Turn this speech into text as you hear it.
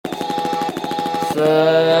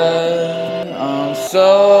sad, I'm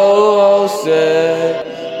so sad,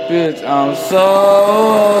 bitch, I'm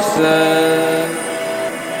so sad,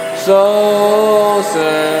 so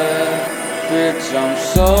sad, bitch, I'm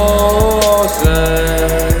so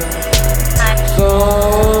sad, so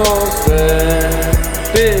sad,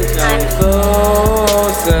 bitch, I'm so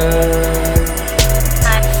sad,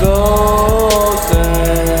 so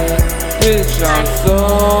sad, bitch, I'm so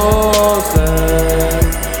sad,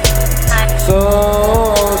 so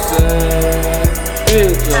sad,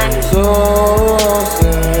 bitch, I'm so sad,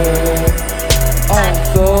 I'm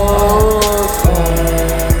so sad,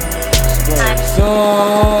 so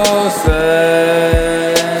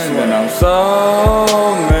sad, when I'm so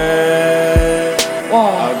mad, I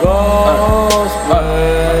go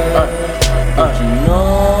splash, but you know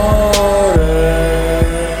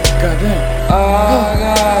that, goddamn, I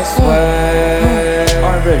got splash,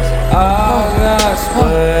 RNBASED, I got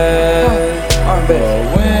splash, but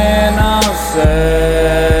when I'm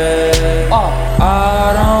sad, I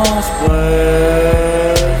don't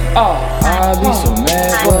splash. I be so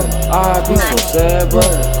mad, but I be so sad, bro.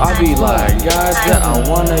 I be like, goddamn, I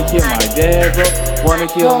wanna kill my dad, bro. Wanna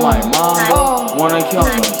kill my mom, bro. Wanna kill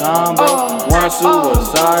some time, bro. Wanna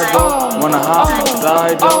suicide, bro. Wanna hop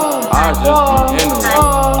outside, bro. I just be in the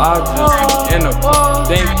room. I just be in the room.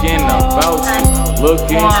 Thinking about you.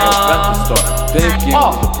 Looking at the start. Thinking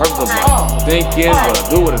the purpose of life. Thinking what I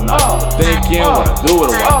do with it now. Thinking what I do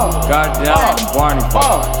with it. Goddamn, I'm Barney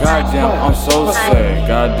Fox. Goddamn, I'm so sad.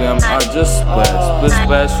 Goddamn, I just splash. Splish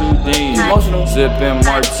Splash, Houdini. Sipping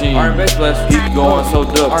martini. He going so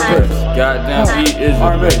dope. Goddamn, he is a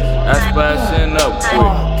bitch. I splashing up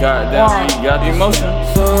quick. Goddamn, he got the emotion.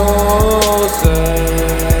 So sad.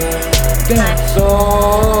 Damn, so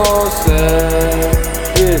sad.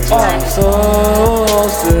 Bitch, I'm so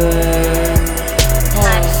sad.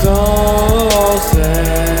 I'm so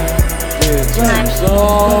sad. Bitch, I'm so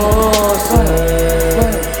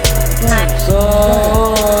sad. I'm so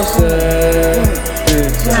sad.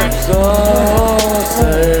 Bitch, I'm so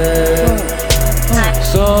sad.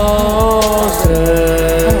 So sad.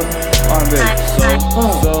 I'm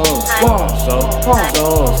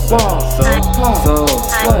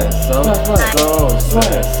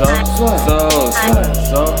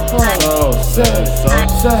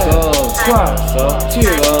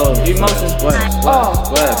emotions splash, splash,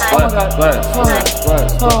 splash, splash, splash,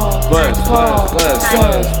 splash, splash, splash,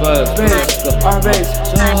 splash, splash, RNBASED,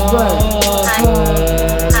 splash,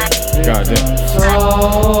 goddamn, so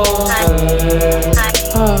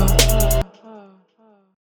sad.